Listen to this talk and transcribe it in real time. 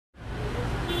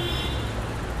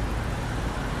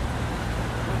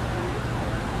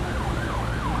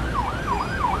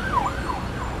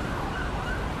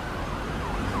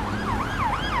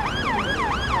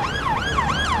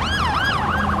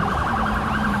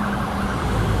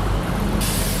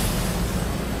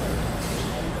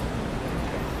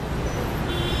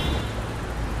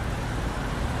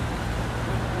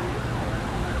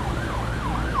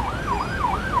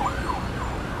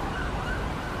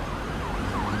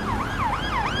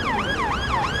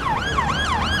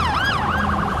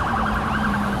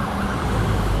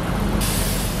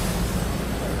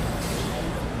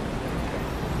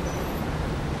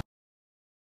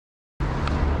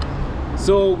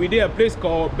So we did a place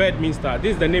called Bedminster.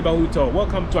 This is the neighborhood tour.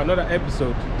 Welcome to another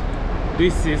episode.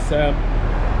 This is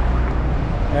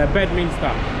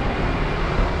Bedminster.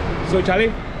 So Charlie,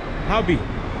 howdy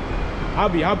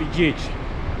GH.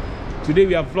 Today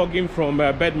we are vlogging from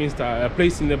Bedminster, a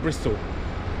place in Bristol.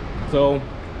 So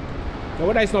the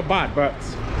weather is not bad, but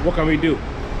what can we do?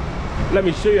 Let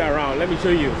me show you around. Let me show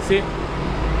you. See?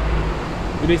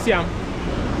 Do they see him?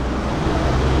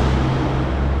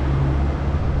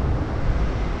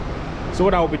 So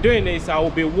what I will be doing is I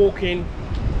will be walking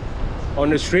on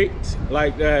the street,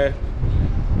 like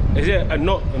is it a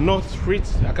North Street?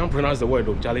 I can't pronounce the word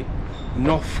though, Charlie.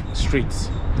 North Street.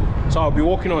 So I'll be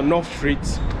walking on North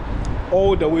Street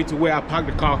all the way to where I parked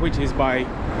the car, which is by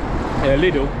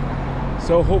Lidl.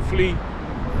 So hopefully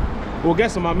we'll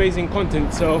get some amazing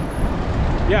content. So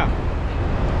yeah,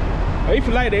 if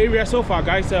you like the area so far,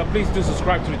 guys, please do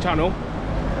subscribe to the channel.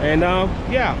 And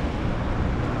yeah.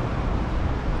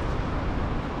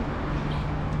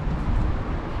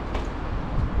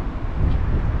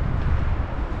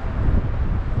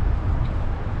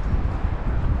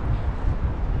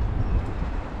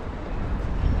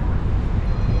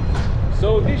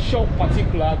 So this shop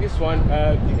particular, this one,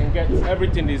 you can get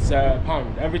everything is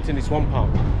pound. Everything is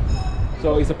 £1.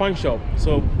 So it's a pound shop.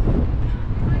 So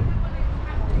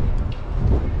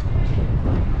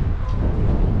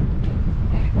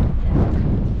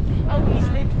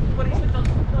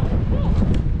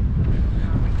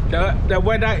the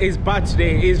weather is bad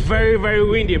today. It's very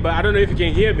windy, but I don't know if you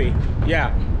can hear me.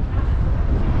 Yeah,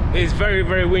 it's very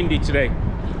windy today.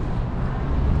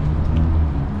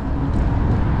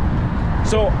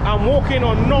 So I'm walking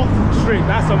on North Street.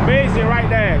 That's amazing right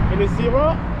there. Can you see,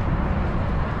 bro?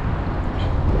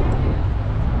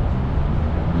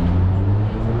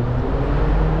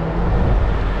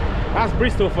 That's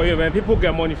Bristol for you, man. People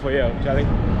get money for you, Charlie.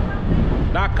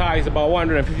 That car is about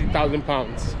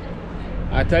 £150,000.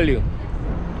 I tell you.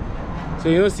 So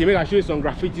you know, see, make I show you some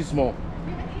graffiti small.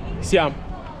 See them?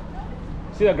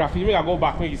 See the graffiti? Make I go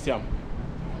back when you see them.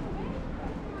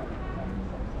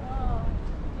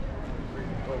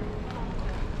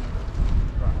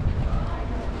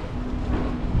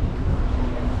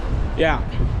 Yeah,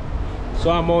 so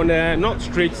I'm on North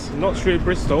Street,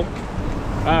 Bristol.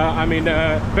 I'm in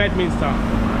Bedminster.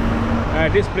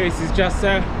 This place is just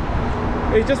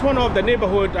it's just one of the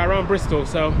neighborhood around Bristol.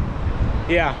 So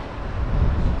yeah.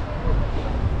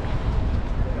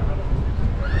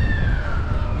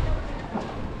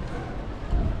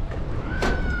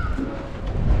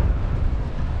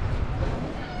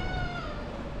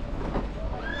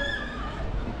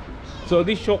 So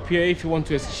this shop here, if you want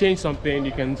to exchange something,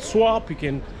 you can swap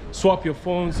your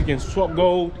phones, you can swap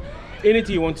gold,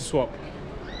 anything you want to swap.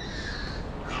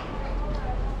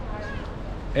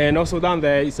 And also down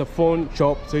there is a phone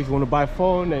shop, so if you want to buy a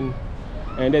phone, and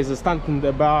there's a stand in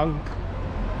the bank.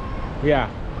 Yeah.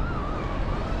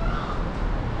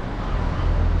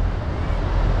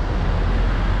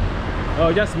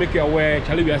 Oh, just make you aware,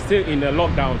 Charlie, we are still in a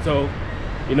lockdown, so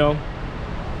you know,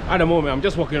 at the moment I'm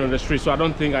just walking on the street, so I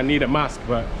don't think I need a mask,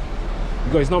 but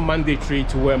because it's not mandatory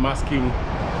to wear masking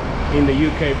in the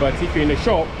UK, but if you're in a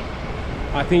shop,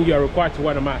 I think you are required to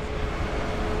wear a mask.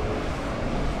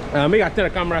 Maybe I turn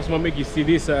the camera so I make you see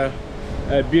this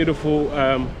beautiful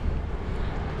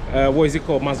what is it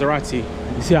called, Maserati.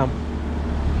 You see them?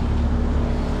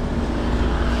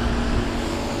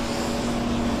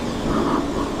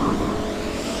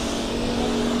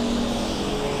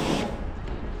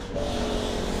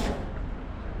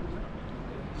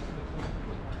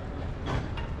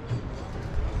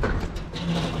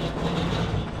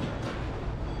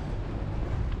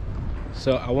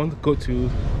 So I want to go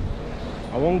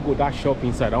that shop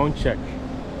inside. I want to check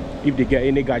if they get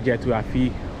any gadget to I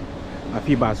feel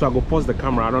bad. So I go pause the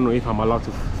camera. I don't know if I'm allowed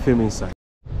to film inside.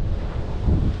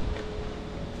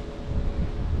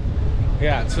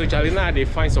 Yeah, so Charlie, now they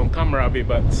find some camera a bit,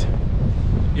 but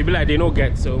it be like they don't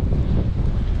get, so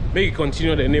maybe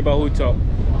continue the neighborhood talk.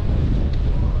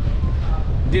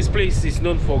 This place is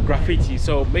known for graffiti,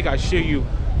 so make I show you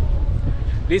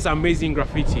this amazing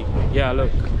graffiti. Yeah,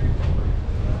 look.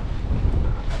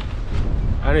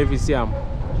 I don't know if you see them.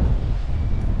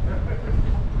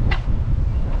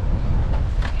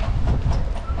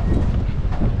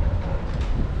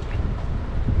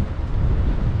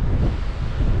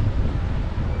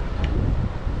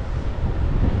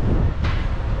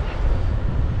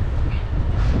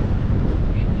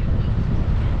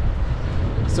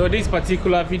 So this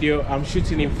particular video I'm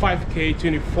shooting in 5K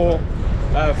 24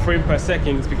 frame per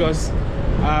second because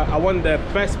I want the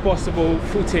best possible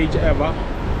footage ever.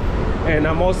 And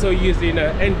I'm also using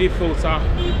an ND filter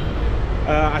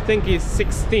I think it's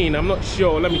 16. I'm not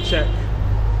sure. Let me check.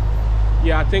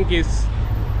 Yeah, I think it's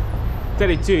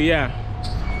 32. Yeah.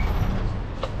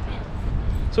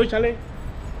 So Charlie,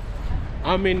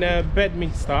 I'm in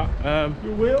Bedminster.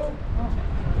 You will?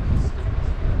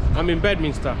 I'm in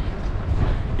Bedminster.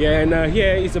 Yeah, and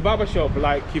here is a barber shop.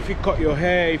 Like if you cut your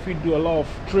hair, if you do a lot of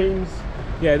trims,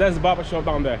 yeah, that's the barber shop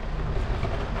down there.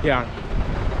 Yeah.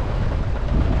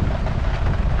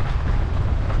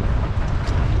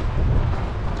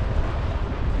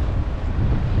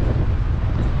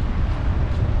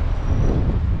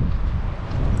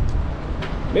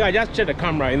 Maybe I just check the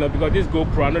camera, you know, because this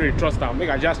GoPro, I don't really trust that.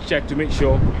 Maybe I just check to make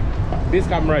sure this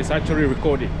camera is actually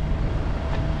recording.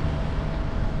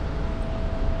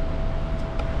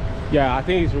 Yeah, I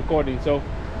think it's recording, so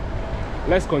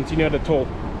let's continue the tour.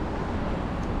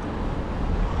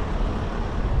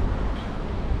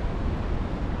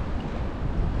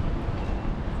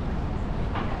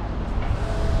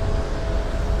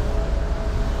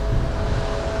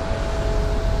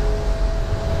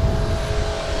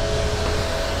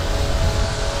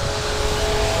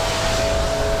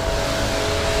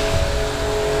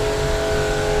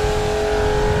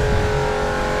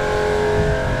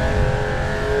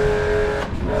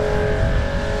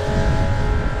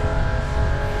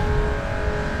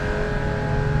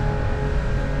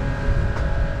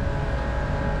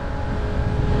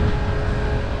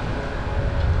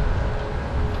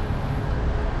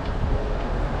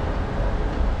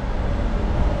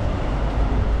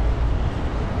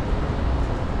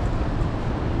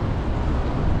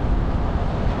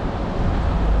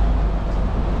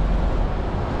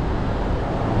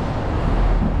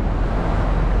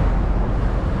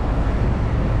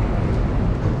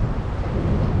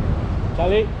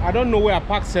 I don't know where I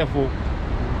parked Selfie.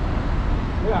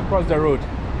 Maybe across the road.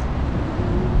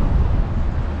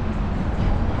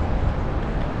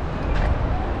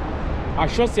 I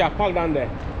should see I parked down there.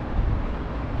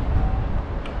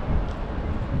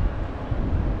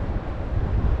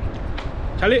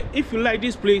 Charlie, if you like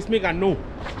this place, make a know.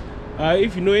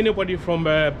 If you know anybody from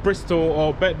Bristol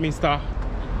or Bedminster,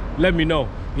 let me know.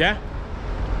 Yeah.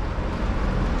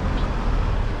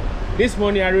 This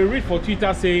morning I will read for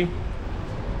Twitter saying,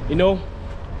 you know,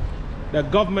 the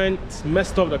government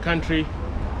messed up the country,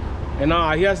 and now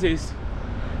I hear this,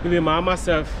 even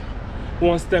myself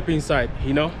won't step inside,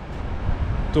 you know,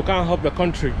 to can't help the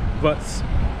country. But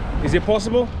is it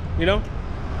possible? You know,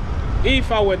 if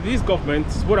I were this government,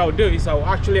 what I would do is I would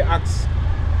actually ask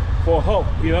for help,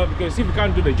 you know, because if you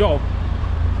can't do the job,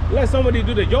 let somebody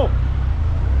do the job.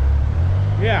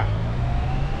 Yeah.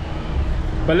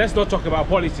 But let's not talk about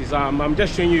politics. I'm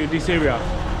just showing you this area.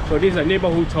 So this is a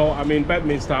neighborhood tour. I'm in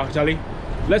Bedminster, actually.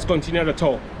 Let's continue the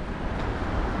tour.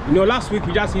 You know, last week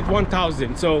we just hit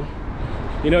 1,000. So,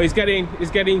 you know, it's getting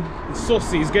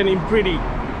saucy. It's getting pretty.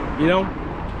 You know,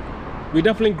 we're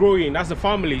definitely growing as a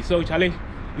family. So, Charlie,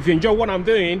 if you enjoy what I'm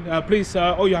doing, please,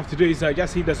 all you have to do is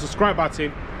just hit the subscribe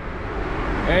button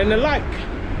and a like.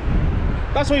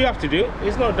 That's what you have to do.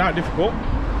 It's not that difficult.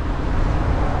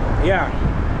 Yeah.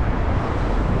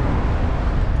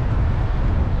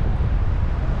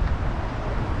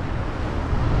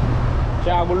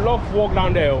 Yeah, I would love to walk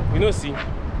down there, you know, see.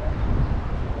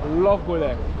 I love go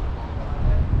there.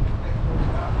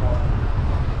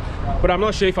 But I'm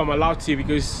not sure if I'm allowed to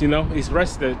because, you know, it's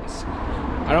residents.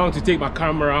 I don't want to take my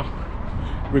camera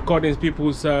recording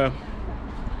people's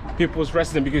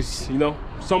residence because, you know,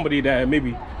 somebody there,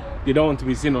 maybe they don't want to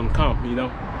be seen on cam, you know.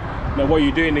 Now what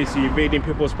you're doing is you're invading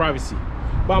people's privacy.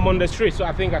 But I'm on the street, so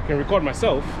I think I can record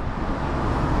myself.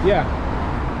 Yeah.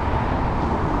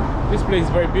 This place is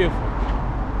very beautiful.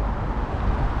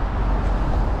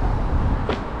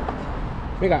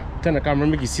 Make I turn the camera,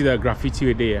 make you see the graffiti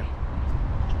right there.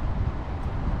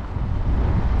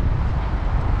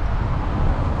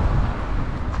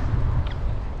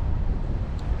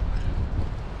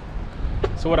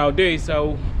 So what I'll do is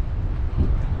I'll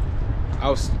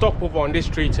stop over on this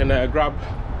street and grab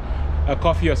a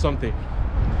coffee or something,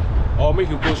 or make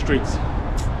you go straight.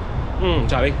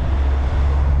 Charlie.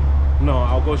 No,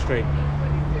 I'll go straight.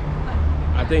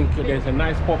 I think there's a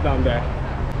nice pub down there.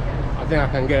 I think I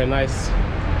can get a nice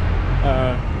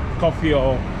coffee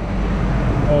or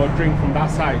drink from that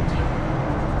side.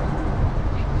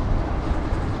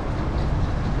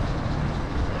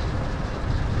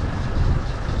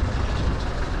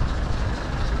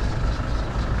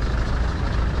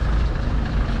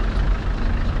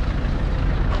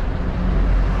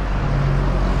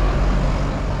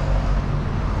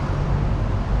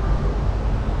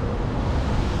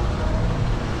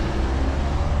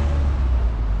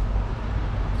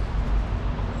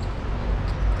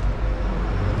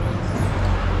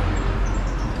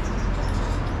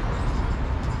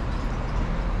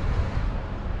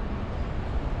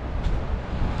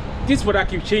 this weather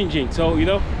keeps changing, so you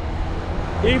know,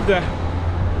 if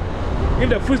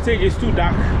the footage is too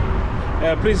dark,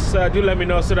 please do let me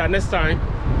know so that next time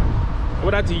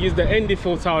whether to use the ND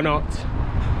filter or not,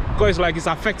 because it's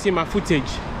affecting my footage.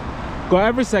 Because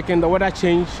every second the weather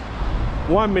change.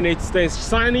 1 minute there's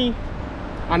sunny,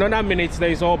 another minute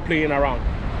there's all playing around.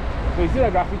 So you see the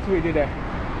graffiti we did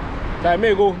there. So I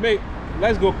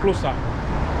let's go closer.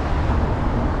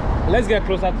 Let's get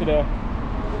closer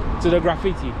to the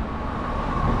graffiti.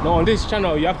 Now on this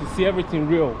channel you have to see everything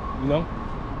real, you know.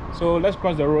 So let's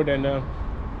cross the road and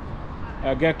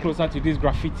get closer to this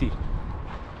graffiti,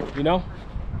 you know.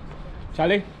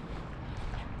 Charlie,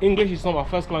 English is not my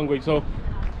first language, so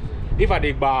if I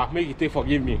did bar, make it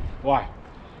forgive me. Why?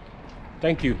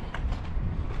 Thank you.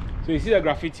 So you see the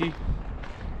graffiti,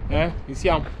 you see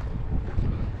them.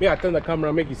 May I turn the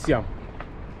camera, make you see them.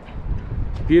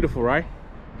 Beautiful, right?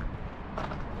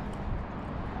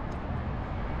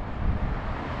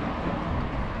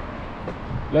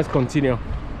 Let's continue.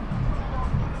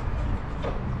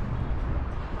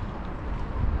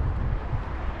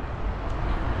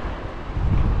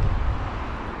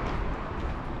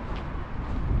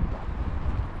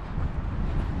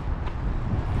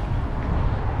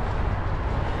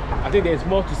 I think there's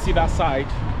more to see that side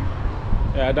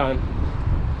than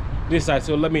this side,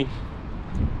 so let me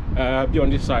be on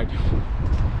this side.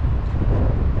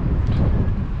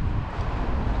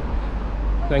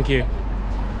 Thank you.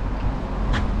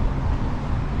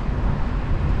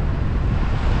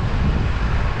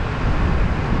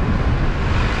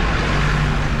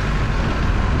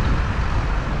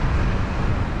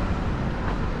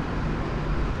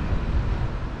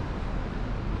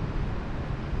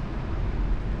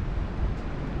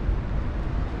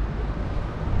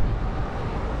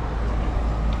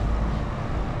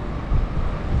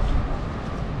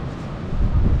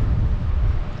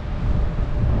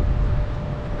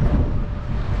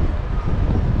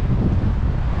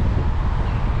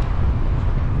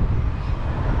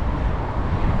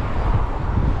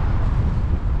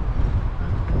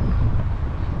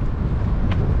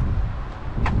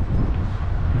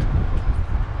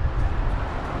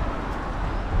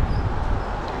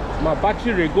 My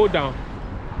battery will go down.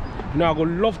 Now I would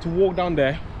love to walk down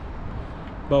there,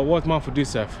 but what man for this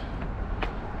stuff?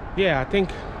 Yeah, I think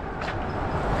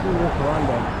we'll walk around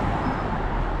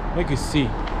there. Make you see.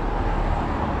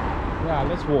 Yeah,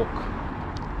 let's walk.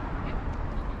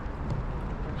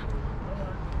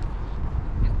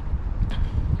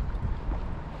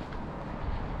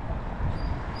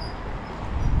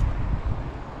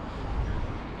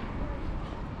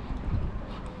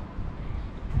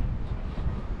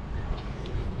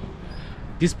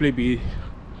 This place be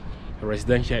a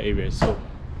residential area, so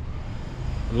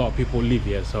a lot of people live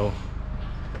here, so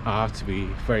I have to be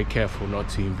very careful not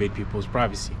to invade people's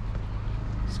privacy.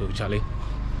 So Charlie,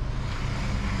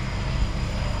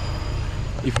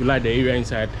 if you like the area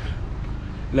inside,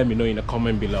 let me know in the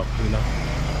comment below, you know.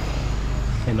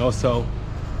 And also,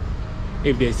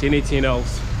 if there's anything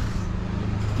else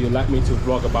you'd like me to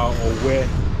vlog about, or where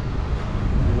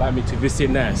you'd like me to visit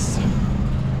next,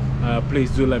 please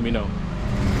do let me know.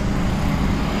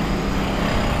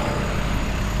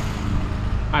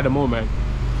 At the moment,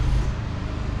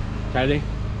 Charlie,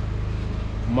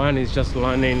 man is just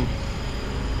learning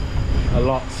a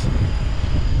lot.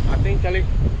 I think, Charlie,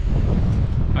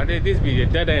 I think this be a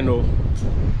dead end. Oh,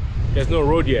 there's no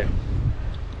road here.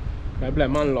 I be like,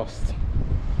 man lost.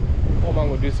 What man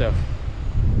gonna do, self?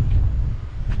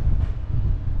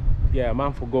 Yeah,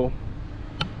 man for go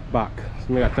back.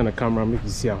 So maybe I turn the camera and make you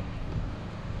see how.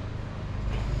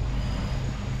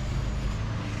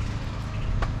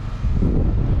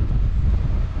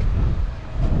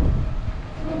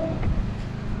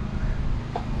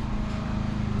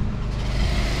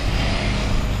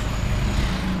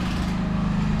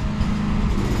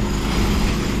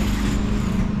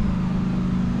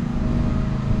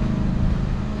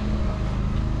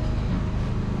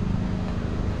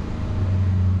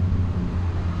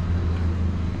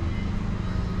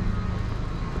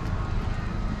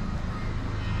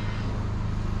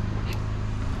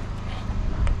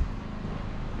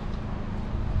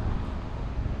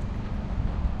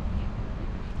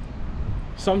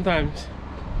 Sometimes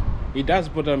it does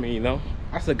bother me, you know,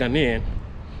 as a Ghanaian,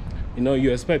 you know,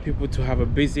 you expect people to have a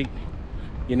basic,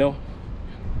 you know,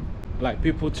 like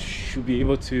people should be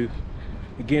able to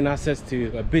gain access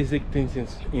to basic things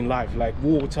in life, like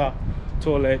water,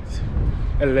 toilet,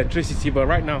 electricity. But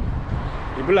right now,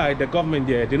 it be like the government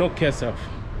there, they don't care stuff.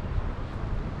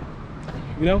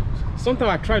 You know, sometimes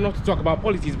I try not to talk about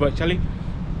politics, but Charlie,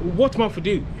 what man for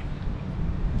do?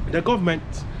 The government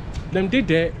them did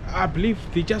there, I believe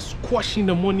they just squashing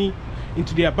the money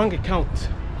into their bank account.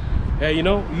 You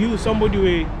know, you somebody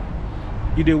where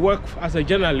you they work as a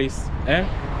journalist,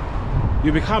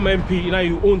 you become MP, now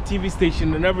you own TV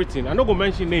station and everything. I'm not gonna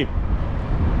mention name,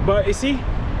 but you see,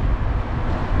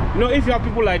 you know, if you have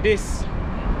people like this,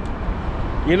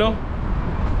 you know,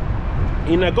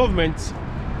 in a government,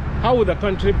 how would the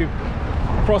country be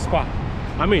prosper?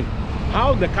 I mean,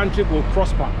 how the country will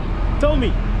prosper? Tell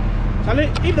me,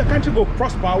 Charlie, if the country will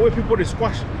prosper where people they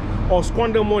squash or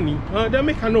squander money, then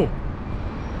make a no.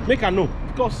 Make a no.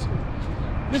 Because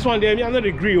this one there, I'm not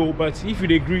agree, but if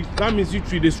you agree, that means you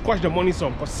three they squash the money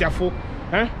some because careful,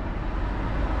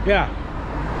 yeah.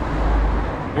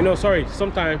 You know, sorry,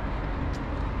 sometimes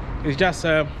it's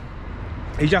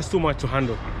just too much to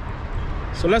handle.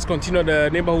 So let's continue the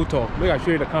neighborhood tour. Maybe I'll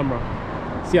show you the camera.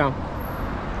 See how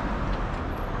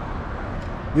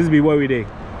this be where we dey.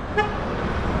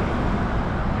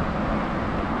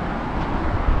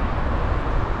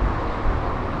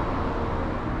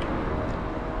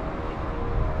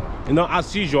 You know,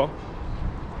 as usual,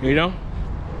 you know,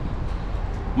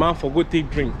 man for go take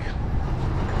drink.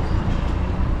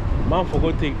 Man for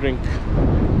go take drink.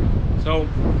 So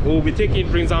we'll be taking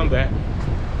drinks down there.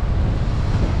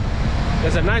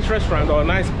 There's a nice restaurant or a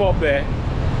nice pub there.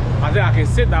 I think I can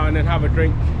sit down and have a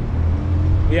drink.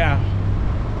 Yeah.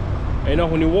 You know,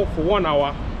 when you walk for 1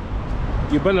 hour,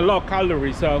 you burn a lot of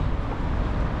calories. So,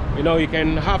 you know, you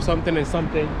can have something and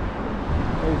something,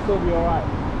 and it'll still be alright.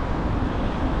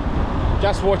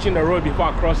 Just watching the road before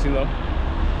I cross, you know.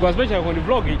 Because especially when you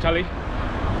vlog it, Charlie,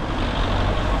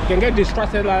 you can get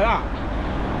distracted like that.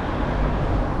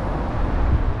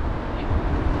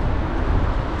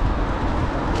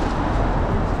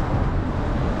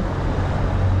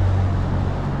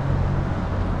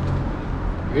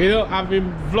 You know, I've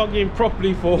been vlogging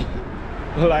properly for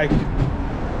like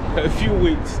a few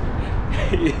weeks.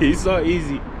 It's not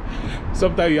easy.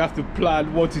 Sometimes you have to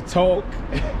plan what to talk.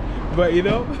 But you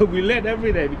know, we learn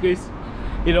every day because,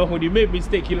 you know, when you make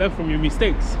mistakes, you learn from your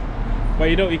mistakes. But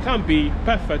you know, it can't be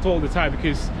perfect all the time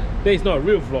because there is not a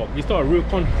real vlog. It's not a real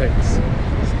content.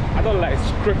 I don't like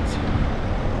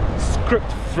script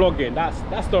vlogging.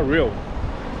 That's not real.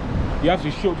 You have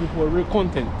to show people real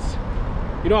content.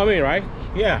 You know what I mean, right?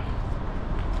 Yeah.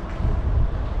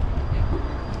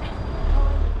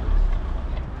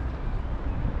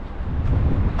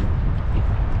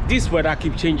 This weather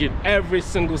keep changing every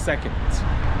single second.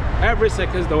 Every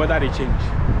second the weather they change.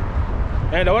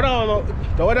 And the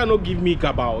weather no give me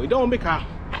gabao. It don't make a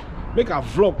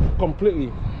vlog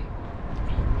completely.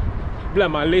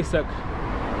 Like my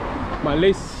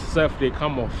lace surf they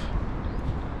come off.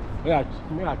 Me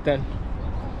I 10.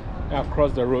 I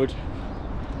cross the road.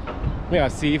 Me I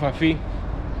see if I feel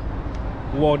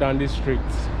walk down this street.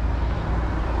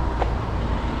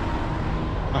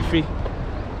 I feel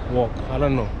walk. I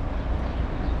don't know.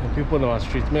 The people on the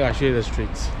street. May I show you the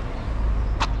streets.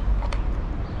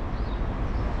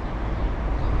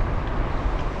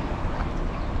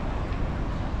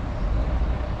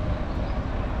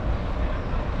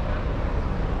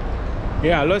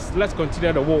 Yeah, let's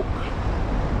continue the walk.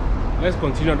 Let's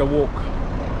continue the walk.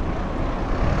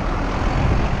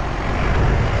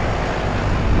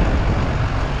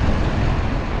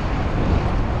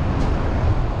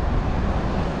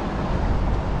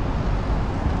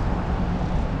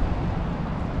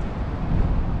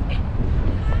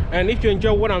 And if you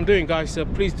enjoy what I'm doing, guys,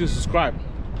 please do subscribe,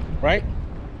 right?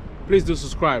 Please do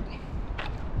subscribe.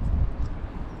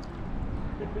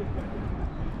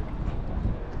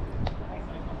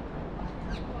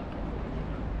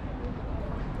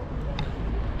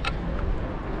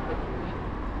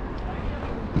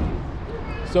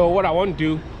 So what I want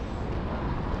to do,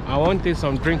 I want to take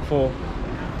some drink for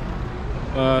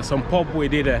some pub we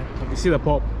did there. You see the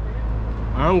pub?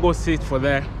 I don't go sit for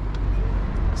there.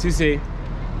 See, say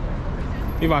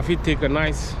if I fit take a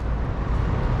nice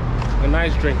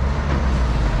drink.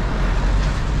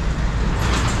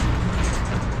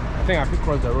 I think I fit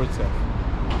cross the road, sir.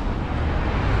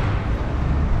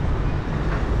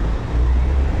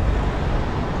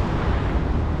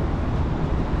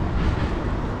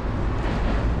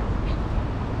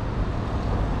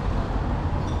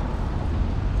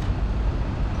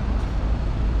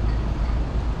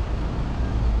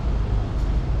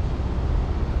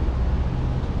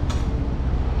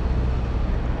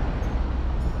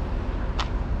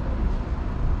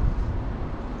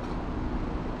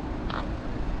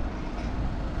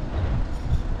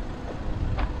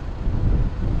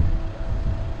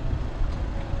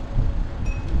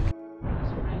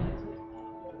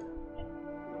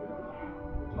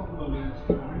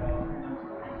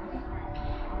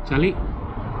 Charlie,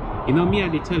 you know me, I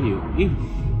tell you,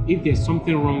 if there's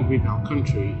something wrong with our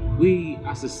country, we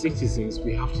as the citizens,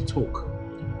 we have to talk.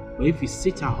 But if you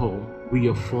sit at home with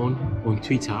your phone on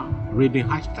Twitter, reading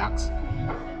hashtags,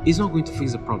 it's not going to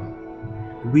fix the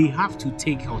problem. We have to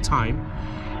take our time,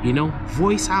 you know,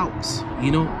 voice out,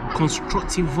 you know,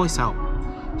 constructive voice out.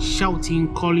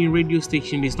 Shouting, calling radio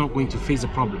station is not going to fix the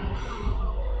problem.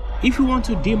 If you want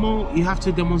to demo, you have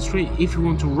to demonstrate. If you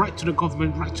want to write to the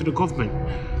government, write to the government.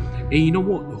 And you know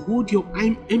what? Hold your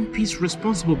MPs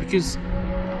responsible, because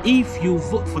if you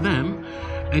vote for them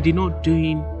and they're not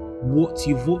doing what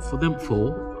you vote for them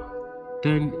for,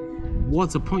 then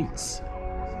what's the point?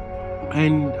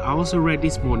 And I also read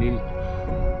this morning,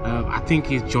 I think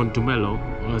it's John Dumelo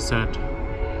said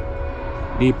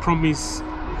they promise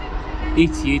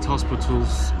 88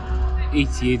 hospitals,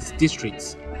 88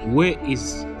 districts. Where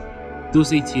is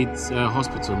those 88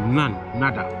 hospitals? None,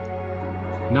 nada.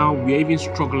 Now we're even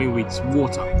struggling with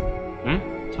water.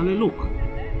 Charlie, look,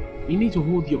 you need to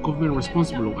hold your government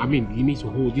responsible. I mean, you need to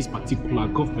hold this particular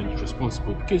government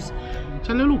responsible, because,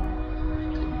 Charlie, look,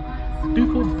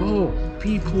 people ball.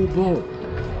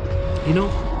 You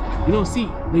know, see,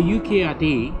 the UK are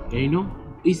there, you know,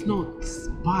 it's not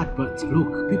bad, but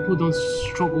look, people don't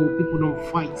struggle, people don't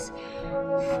fight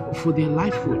for their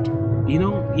livelihood. You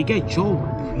know, you get a job,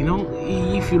 you know,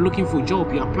 if you're looking for a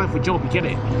job, you apply for a job, you get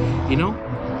it. You know,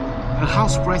 a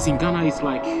house price in Ghana is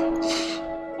like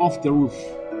off the roof.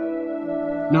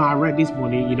 Now I read this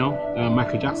morning, you know,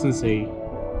 Michael Jackson say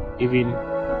even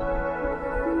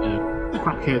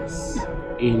crackheads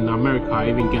in America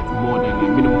even get more than a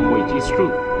minimum wage. It's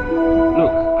true.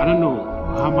 Look, I don't know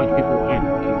how much people earn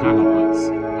in Ghana, but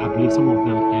I believe some of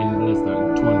them earn less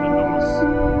than $200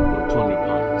 or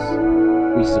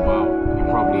 £200, which is about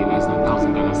probably less than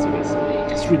 1,000 Ghana cedis.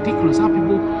 It's ridiculous how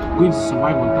people going to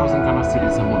survive on 1,000 Ghana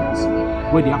cedis a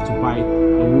month, where they have to buy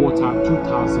water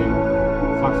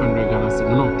 2,500 Ghana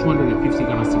cedis, no, 250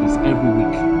 Ghana cedis every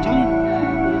week. Charlie,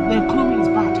 the economy is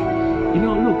bad. You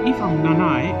know, look, if I'm Nana,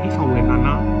 if I were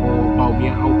Nana or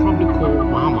Baumia, I would probably call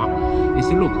Mama and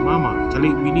say, look, Mama,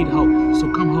 Charlie, we need help,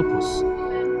 so come help us.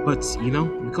 But, you know,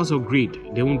 because of greed,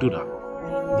 they won't do that.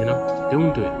 You know, they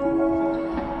won't do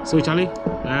it. So, Charlie,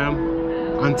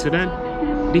 until then,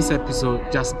 this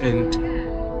episode just end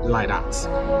like that.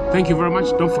 Thank you very much.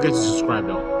 Don't forget to subscribe,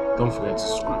 though. Don't forget to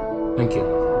subscribe. Thank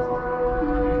you.